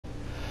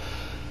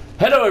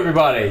Hello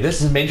everybody,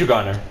 this is Major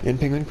Gunner. And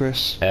Penguin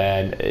Chris.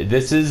 And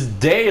this is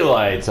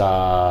Daylight,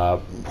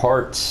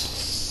 part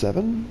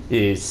 7?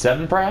 is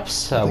 7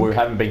 perhaps? We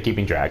haven't been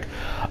keeping track.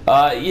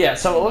 Yeah,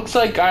 so it looks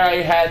like I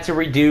had to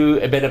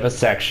redo a bit of a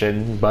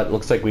section, but it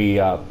looks like we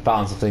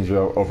found some things we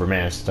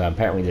overmissed.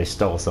 Apparently they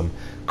stole some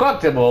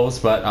collectibles,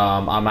 but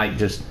I might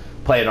just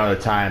play it another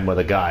time with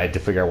a guide to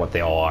figure out what they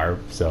all are.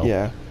 So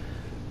Yeah.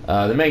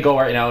 the main goal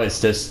right now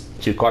is just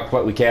to collect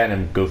what we can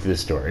and go through the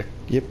story.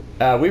 Yep.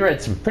 We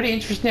read some pretty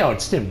interesting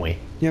notes, didn't we?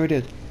 Yeah, we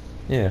did.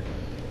 Yeah.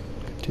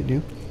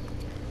 Continue.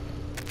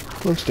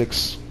 Glow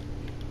sticks.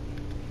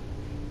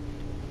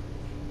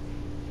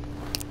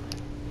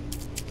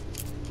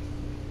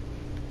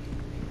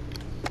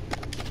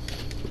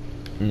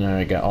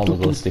 Alright, got all the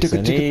glow sticks I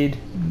need.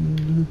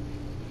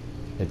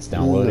 It's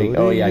downloading.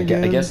 Oh yeah, I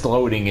guess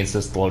loading is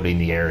just loading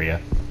the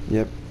area.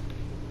 Yep.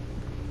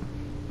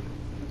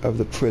 Of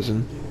the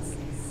prison.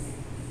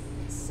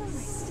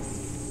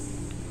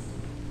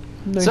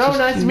 So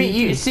nice to meet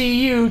you.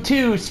 See you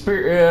too,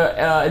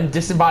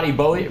 disembodied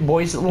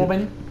boys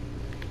woman.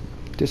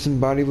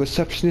 Disembodied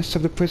receptionist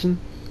of the prison.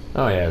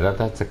 Oh yeah,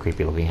 that's a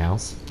creepy looking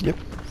house. Yep.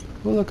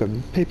 Well, look,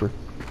 paper.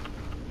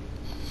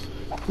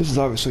 This is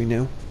obviously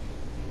new.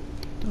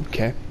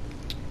 Okay.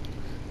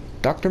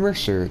 Dr.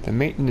 Mercer, the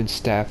maintenance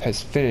staff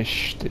has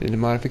finished the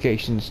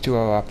modifications to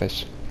our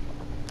office.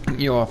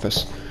 Your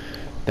office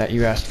that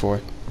you asked for.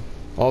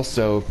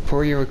 Also,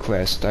 per your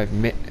request, I've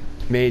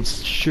made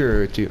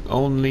sure to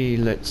only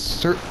let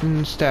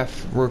certain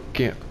staff work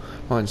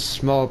on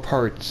small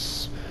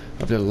parts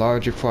of the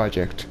larger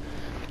project.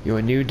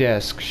 Your new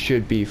desk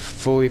should be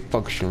fully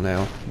functional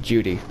now,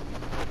 Judy.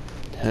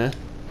 Huh?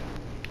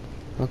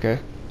 Okay.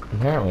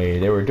 Apparently,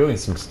 they were doing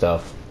some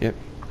stuff. Yep.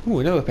 Ooh,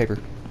 another paper.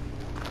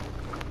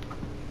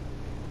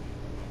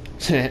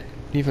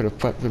 You put a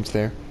footprints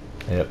there.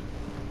 Yep.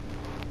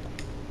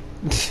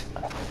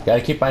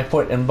 Gotta keep my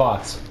foot in the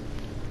box.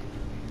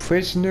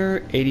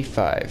 Prisoner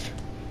 85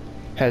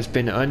 has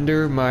been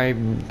under my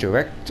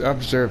direct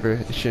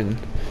observation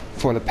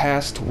for the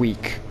past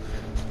week.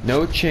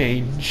 No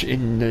change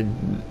in the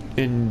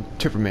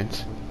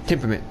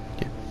temperament.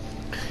 Yeah.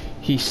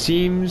 He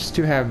seems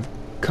to have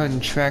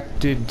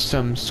contracted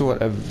some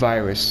sort of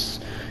virus,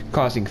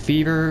 causing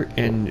fever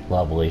and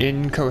Lovely.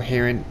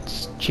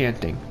 incoherent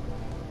chanting.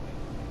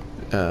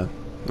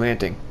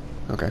 Ranting.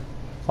 Okay.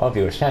 Well, if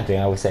you were chanting,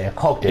 I would say a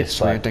cultist.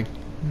 It's ranting.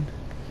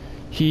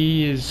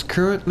 He is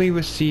currently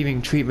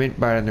receiving treatment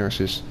by the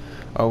nurses.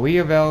 I'll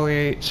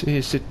reevaluate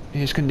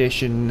his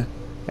condition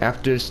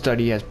after the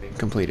study has been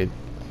completed.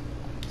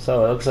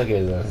 So it looks like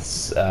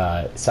it's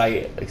a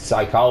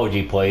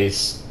psychology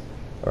place,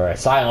 or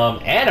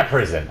asylum, and a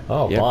prison.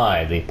 Oh Yep.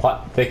 my, the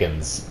plot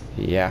thickens.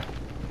 Yeah.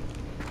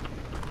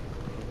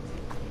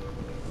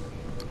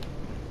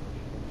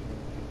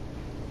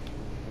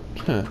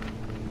 Huh.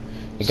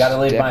 You gotta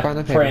leave Step my on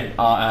the paper. print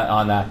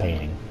on that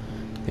painting.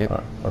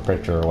 Yep. Or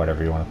picture, or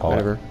whatever you want to call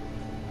Whatever.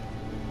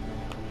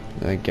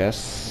 I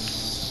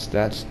guess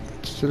that's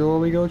the door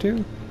we go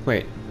to?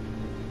 Wait. it.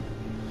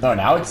 Oh,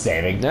 now it's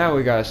saving. Now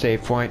we got a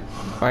save point.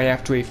 Right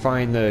after we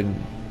find a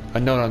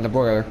note on the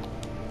boiler.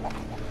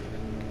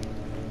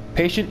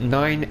 Patient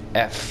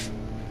 9F.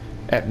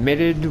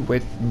 Admitted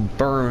with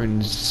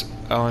burns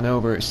on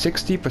over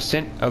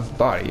 60% of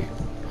body.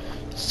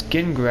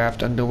 Skin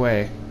graft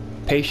underway.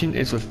 Patient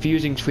is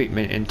refusing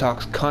treatment and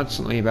talks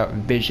constantly about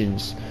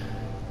visions.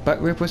 But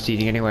we're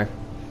proceeding anyway.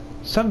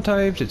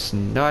 Sometimes it's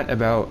not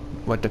about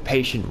what the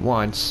patient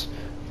wants,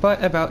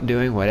 but about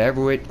doing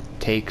whatever it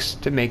takes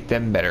to make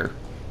them better.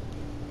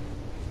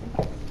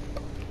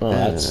 Oh,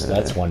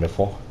 that's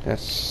wonderful.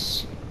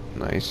 That's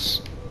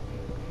nice.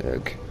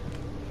 Ugh.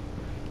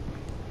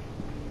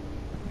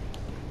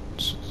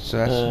 So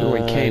that's the door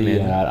we came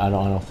in. Yeah, I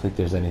don't think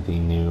there's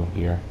anything new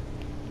here.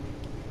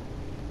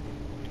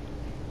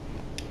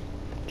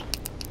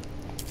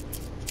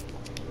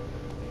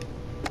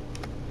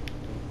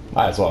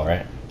 Might as well,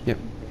 right? Yep.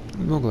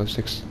 More glow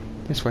sticks.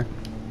 This way.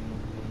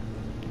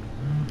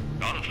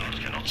 Gauntlet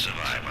cannot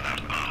survive without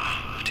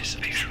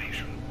participation.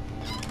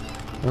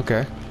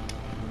 Okay.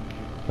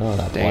 Oh,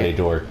 that Dang bloody it.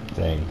 door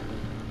thing.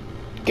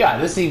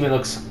 God, this even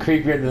looks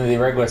creepier than the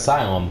regular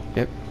asylum.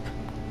 Yep.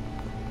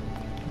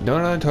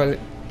 Don't on the toilet.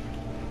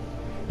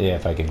 Yeah,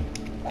 if I can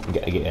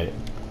get it.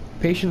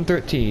 Patient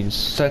 13.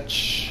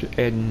 Such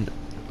an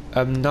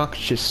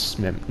obnoxious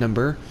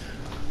number.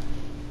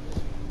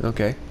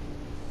 Okay.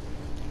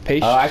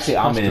 Patient. Oh, actually,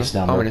 ominous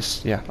number.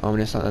 Ominous. Yeah,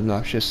 ominous, not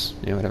obnoxious.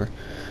 Yeah, whatever.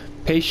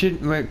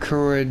 Patient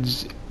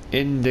records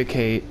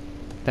indicate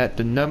that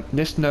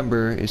this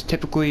number is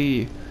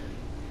typically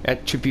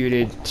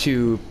attributed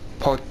to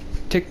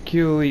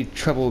particularly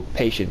troubled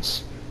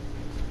patients.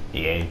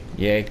 Yay.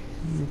 Yay.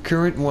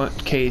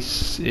 Current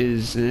case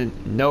is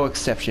no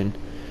exception,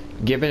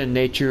 given the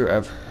nature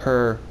of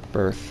her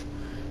birth.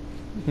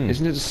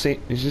 Isn't it the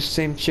same? Is this the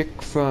same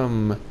chick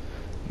from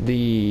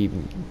the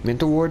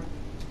mental ward?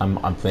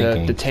 I'm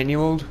thinking. The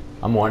 10-year-old,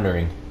 I'm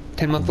wondering.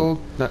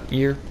 10-month-old, not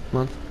year,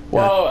 month.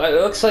 Well, it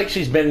looks like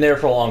she's been there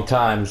for a long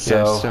time, so.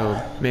 Yeah,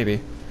 so maybe.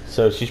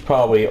 So she's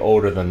probably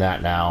older than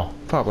that now.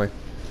 Probably.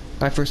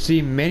 I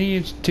foresee many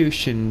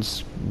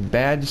institutions,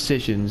 bad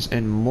decisions,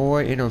 and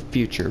more in our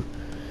future.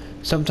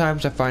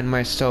 Sometimes I find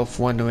myself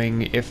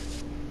wondering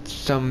if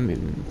some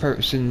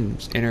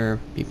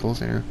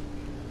people's inner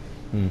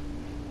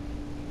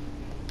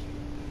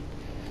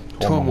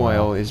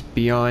turmoil is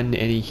beyond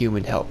any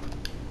human help.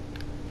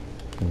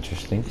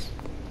 Interesting.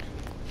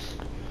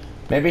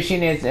 Maybe she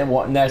needs a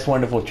nice,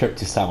 wonderful trip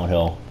to Silent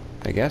Hill.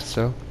 I guess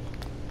so.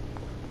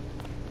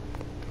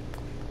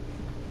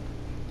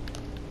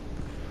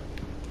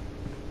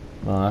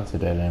 Oh, that's a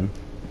dead end.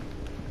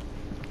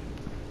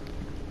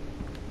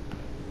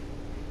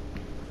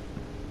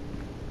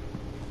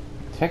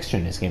 Texture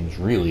in this game is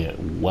really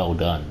well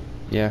done.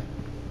 Yeah.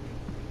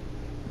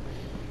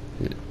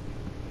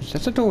 Is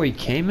that the door we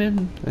came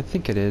in? I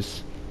think it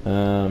is.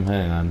 Hang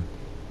on.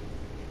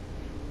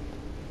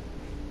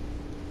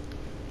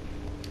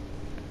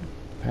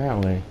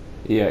 Apparently.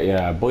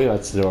 Yeah, I believe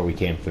that's the door we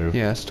came through.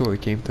 Yeah, that's the door we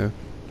came through.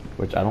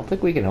 Which I don't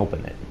think we can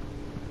open it.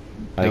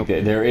 Like,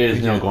 Nope. there is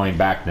We no can't. going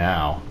back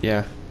now.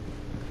 Yeah.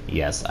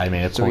 Yes, I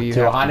mean, it's So so you to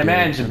have to Haunted do it.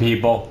 Mansion,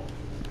 people.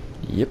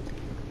 Yep.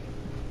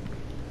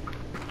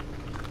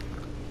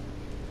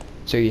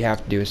 So you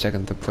have to do a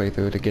second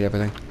playthrough to get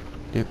everything.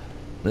 Yep.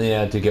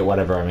 Yeah, to get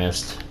whatever I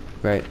missed.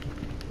 Right.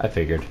 I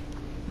figured.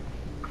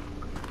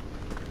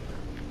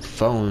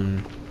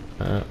 Phone.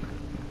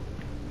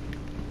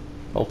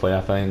 Hopefully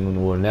that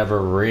thing will never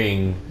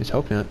ring Let's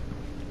hope not.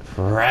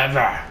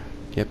 forever.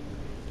 Yep.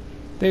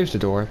 There's the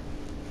door.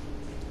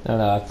 No,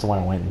 that's the one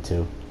I went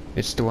into.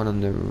 It's the one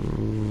on the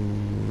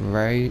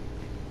right.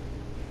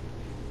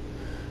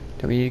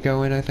 Do we need to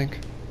go in, I think?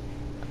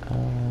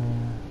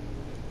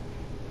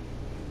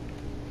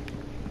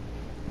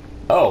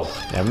 Oh,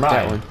 never mind.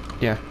 That one.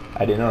 Yeah.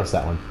 I didn't notice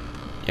that one.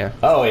 Yeah.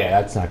 Oh yeah,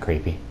 that's not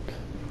creepy.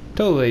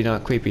 Totally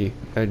not creepy.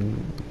 A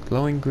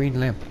glowing green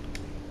lamp.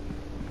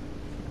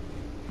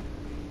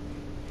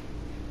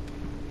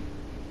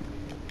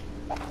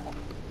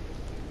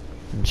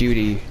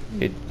 Judy,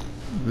 it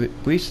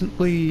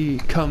recently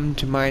come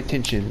to my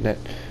attention that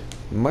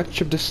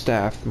much of the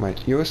staff,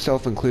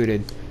 yourself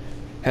included,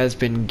 has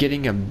been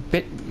getting a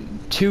bit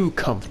too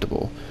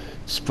comfortable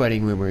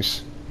spreading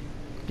rumors.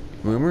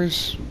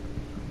 Rumors?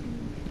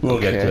 We'll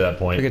get Okay. to that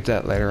point. We'll get to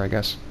that later, I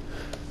guess.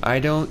 I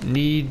don't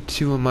need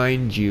to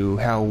remind you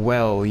how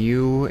well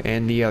you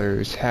and the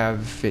others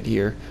have it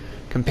here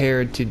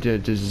compared to the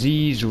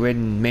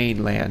disease-ridden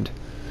mainland.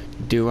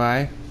 Do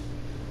I?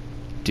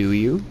 Do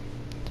you?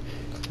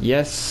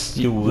 Yes,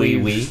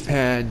 we've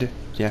had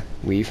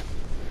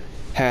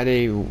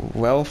a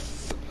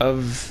wealth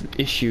of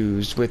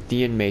issues with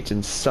the inmates,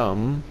 and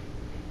some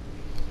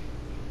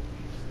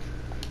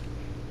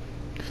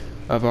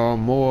of our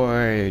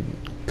more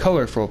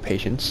colorful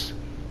patients.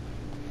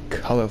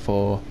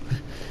 Colorful.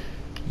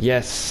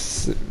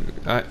 Yes,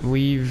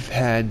 we've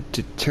had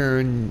to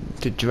turn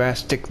to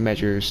drastic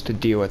measures to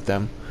deal with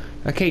them,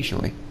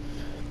 occasionally.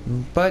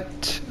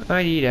 But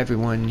I need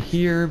everyone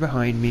here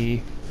behind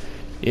me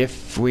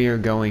if we are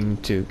going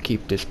to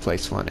keep this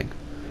place running.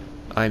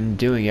 I'm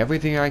doing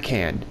everything I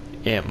can.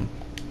 M.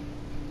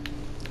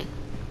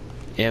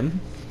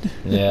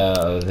 Yeah,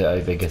 I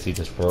guess he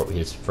just wrote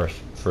his first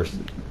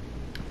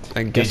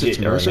I guess it's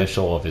digit or Mercer.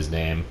 initial of his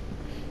name.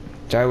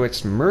 So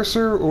it's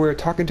Mercer, or we're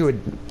talking to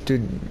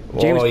James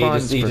Well,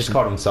 Bond's he just person?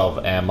 called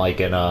himself M, like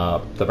in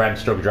the Bram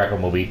Stoker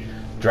Dracula movie.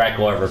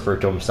 Dracula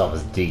referred to himself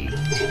as D.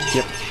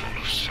 Yep.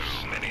 So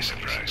many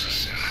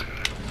surprises.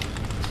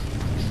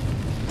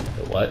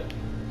 What?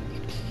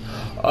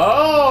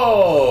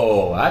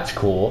 Oh, that's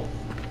cool.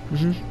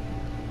 Mm-hmm.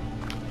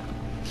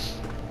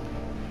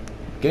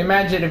 Can you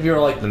imagine if you were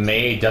like the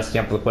maid dusting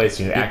up the place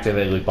and you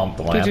accidentally bump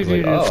the lamp?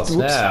 Like, oh Whoops.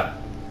 snap!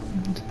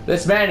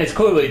 This man is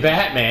clearly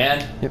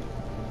Batman. Yep.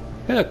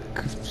 Hey, look,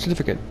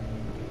 certificate.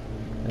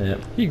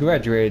 Yep. He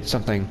graduated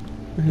something.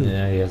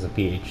 Yeah, he has a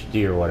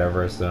PhD or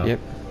whatever, so Yep.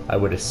 I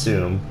would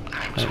assume.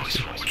 I was always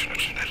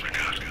fortunate in that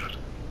regard, God.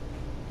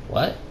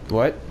 What?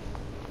 What?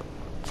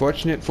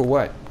 Fortunate for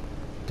what?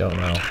 Don't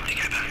know. Time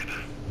together.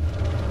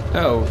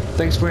 Oh,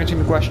 thanks for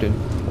answering the question.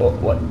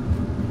 What?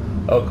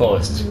 Oh,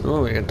 ghost.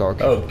 Oh, we got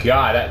dark. Oh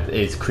god, that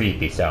is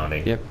creepy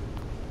sounding. Yep.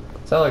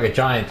 Sounds like a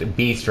giant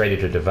beast ready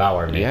to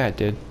devour me. Yeah, it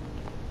did.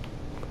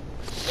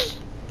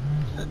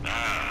 All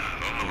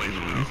the way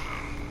from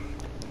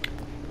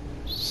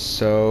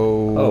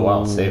So... Oh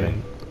wow,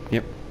 saving.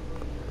 Yep.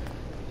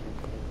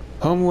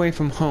 Home away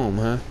from home,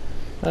 huh?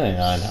 Hang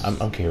on,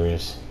 I'm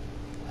curious.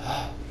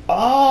 Oh,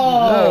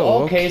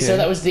 Oh, okay, so okay.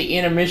 that was the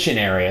intermission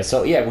area.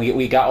 So yeah,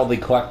 we got all the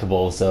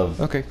collectibles of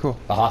Okay, cool.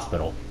 the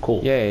hospital.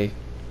 Cool. Yay.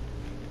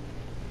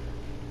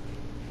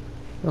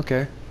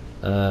 Okay,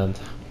 And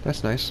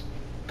that's nice.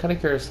 kind of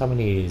curious how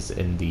many is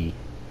in the...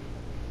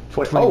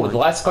 Oh, 21. the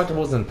last collectible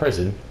was in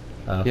prison.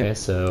 Okay, Yep.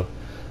 so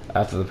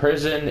after the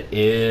prison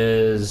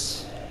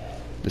is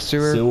The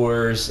sewer,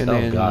 sewers. and Oh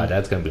then- god,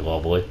 that's gonna be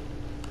lovely.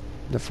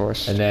 the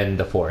forest. And then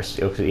the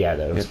forest. Okay, yeah,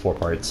 that was Yep. 4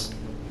 parts.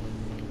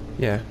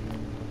 Yeah.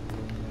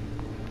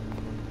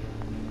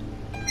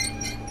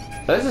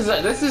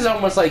 This is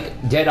almost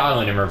like Dead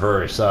Island in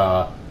reverse.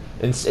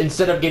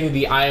 Instead of getting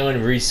the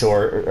island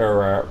resort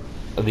or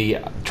the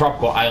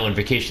tropical island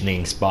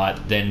vacationing spot,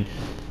 then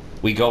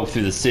we go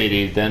through the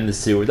city, then the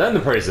sewer, then the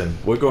prison.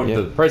 We're going Yep.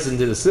 to the prison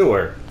to the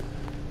sewer.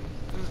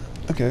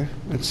 Okay,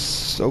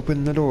 let's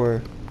open the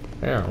door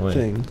Apparently.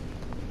 thing.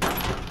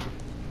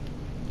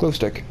 Glow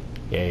stick.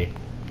 Yay.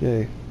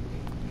 Yay.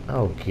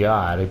 Oh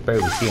god, I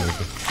barely see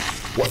anything.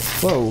 What?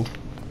 Whoa.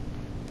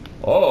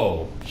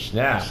 Oh,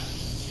 snap.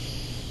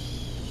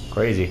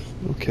 Crazy.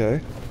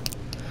 Okay.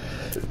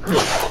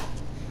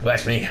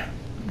 Bless me.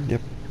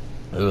 Yep.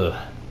 Ugh.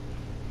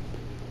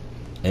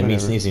 And me Whatever.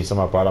 sneezing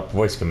somehow brought up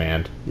voice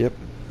command. Yep.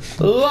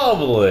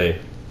 Lovely.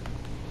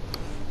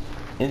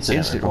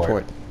 Incident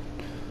report.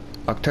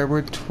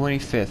 October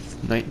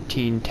 25th,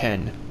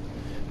 1910.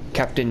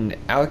 Captain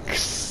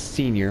Alex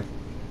Sr.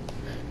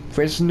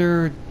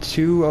 Prisoner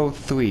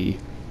 203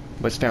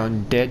 was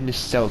found dead in his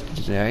cell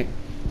tonight.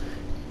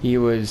 He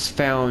was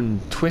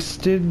found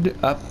twisted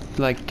up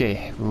like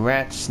a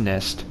rat's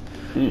nest.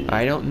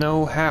 I don't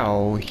know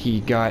how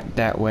he got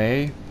that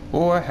way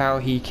or how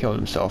he killed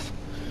himself.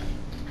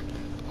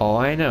 All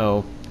I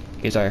know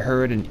is I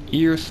heard an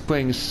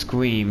ear-splitting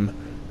scream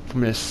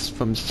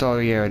from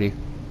Solidarity,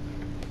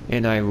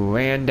 and I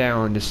ran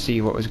down to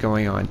see what was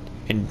going on,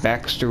 and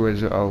Baxter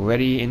was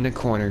already in the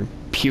corner,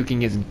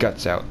 puking his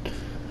guts out.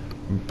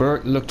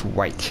 Bert looked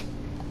white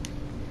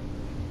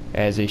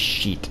as a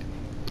sheet.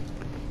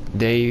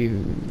 They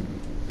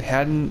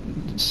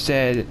hadn't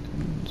said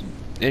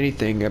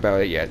anything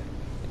about it yet.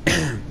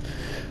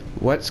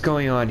 What's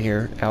going on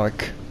here,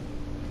 Alec?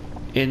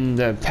 In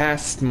the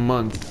past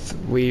month,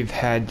 we've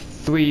had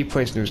 3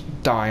 prisoners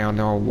die on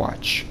our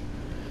watch.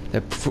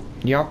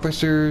 The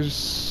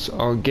officers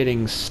are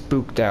getting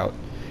spooked out,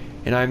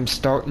 and I'm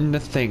starting to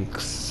think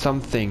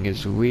something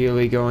is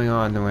really going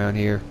on around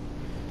here.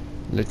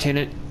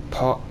 Lieutenant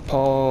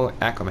Paul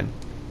Ackerman.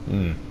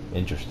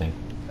 Interesting.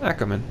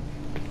 Ackerman.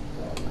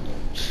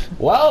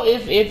 Well,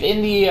 if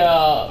in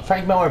the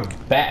Frank Miller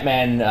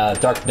Batman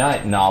Dark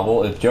Knight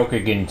novel, if Joker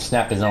can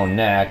snap his own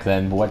neck,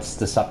 then what's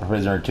to stop a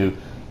prisoner to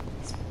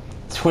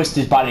twist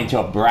his body into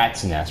a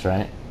rat's nest,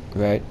 right?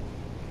 Right.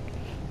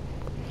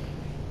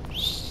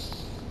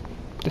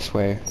 This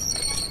way.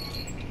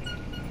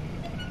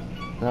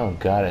 Oh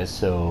god, it's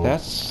so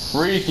That's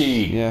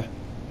freaky. Yeah.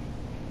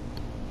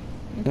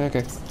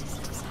 Okay.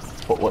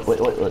 What?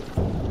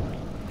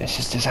 This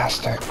is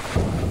disaster.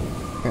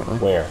 Apparently.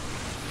 Where?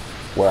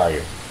 Where are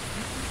you?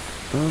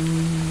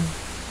 Um.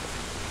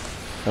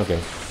 Okay.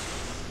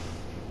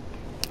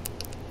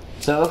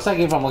 So it looks like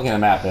if I'm looking at the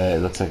map,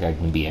 it looks like I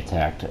can be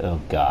attacked. Oh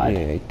god.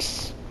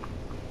 Yikes.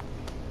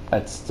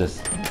 That's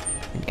just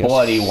Guess-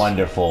 bloody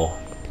wonderful.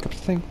 Pick up the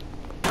thing.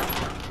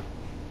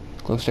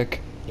 Glow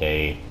stick.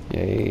 Yay.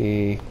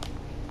 Yay.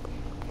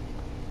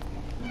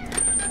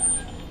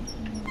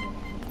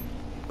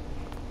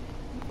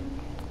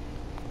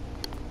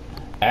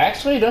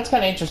 Actually, that's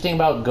kind of interesting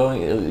about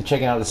going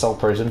checking out the Cell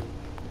Prison.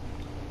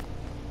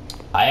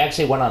 I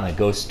actually went on a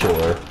ghost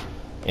tour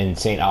in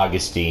St.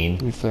 Augustine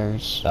New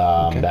flares.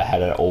 Okay. that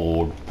had an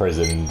old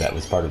prison that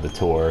was part of the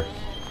tour.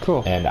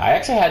 Cool. And I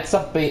actually had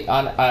something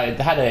on. I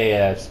had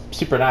a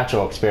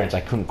supernatural experience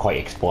I couldn't quite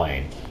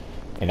explain,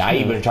 and I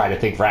even tried to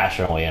think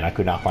rationally, and I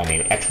could not find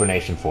any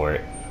explanation for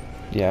it.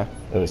 Yeah.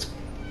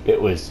 It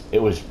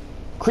was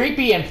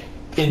creepy and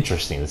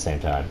interesting at the same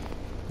time.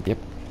 Yep.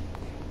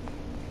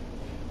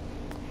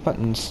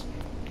 Buttons.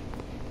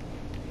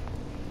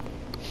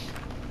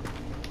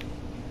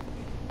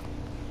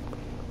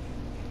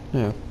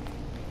 Yeah.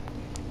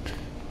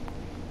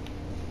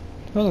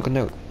 Oh, look, a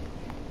note.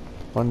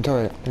 On the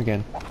toilet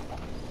again.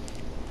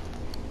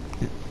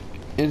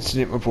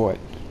 Incident report.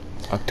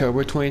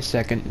 October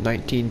 22nd,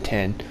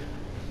 1910.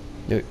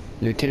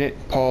 Lieutenant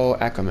Paul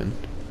Ackerman.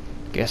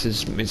 Guess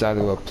is either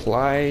a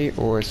reply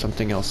or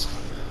something else.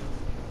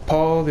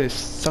 Paul, there's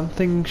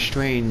something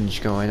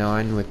strange going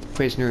on with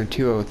prisoner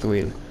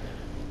 203.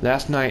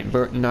 Last night,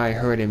 Bert and I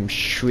heard him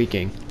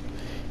shrieking.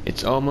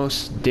 It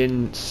almost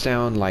didn't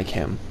sound like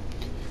him.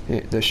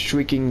 The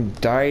shrieking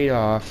died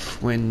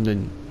off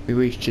when we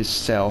reached his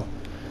cell,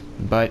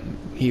 but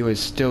he was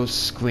still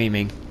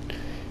screaming.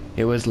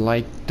 It was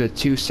like the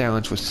two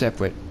sounds were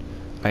separate.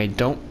 I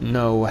don't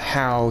know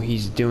how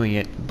he's doing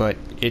it, but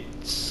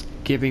it's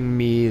giving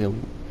me the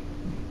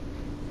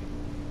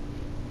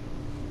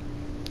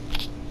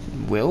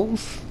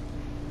wills?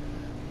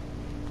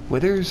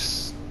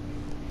 Withers?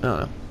 I don't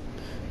know.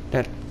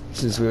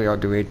 This is really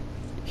hard to read.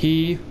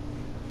 He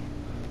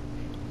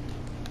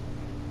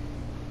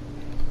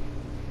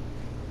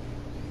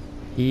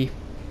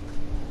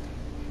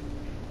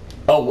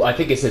Oh, I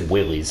think it said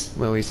Willie's.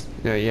 Willie's.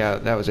 Yeah,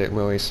 that was it.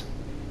 Willie's.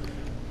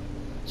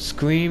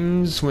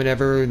 Screams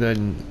whenever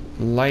the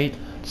light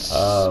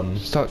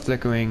starts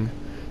flickering.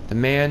 The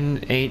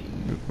man ain't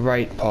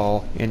right,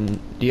 Paul, and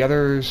the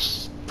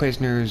others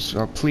prisoners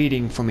are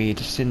pleading for me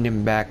to send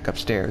him back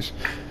upstairs.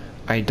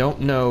 I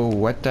don't know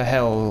what the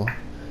hell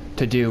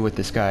to do with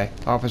this guy,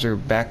 Officer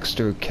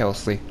Baxter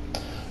Kelsley.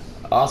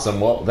 Awesome.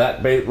 Well,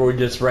 we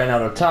just ran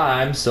out of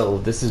time, so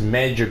this is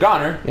Major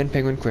Goner. And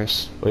Penguin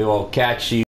Chris. We will catch you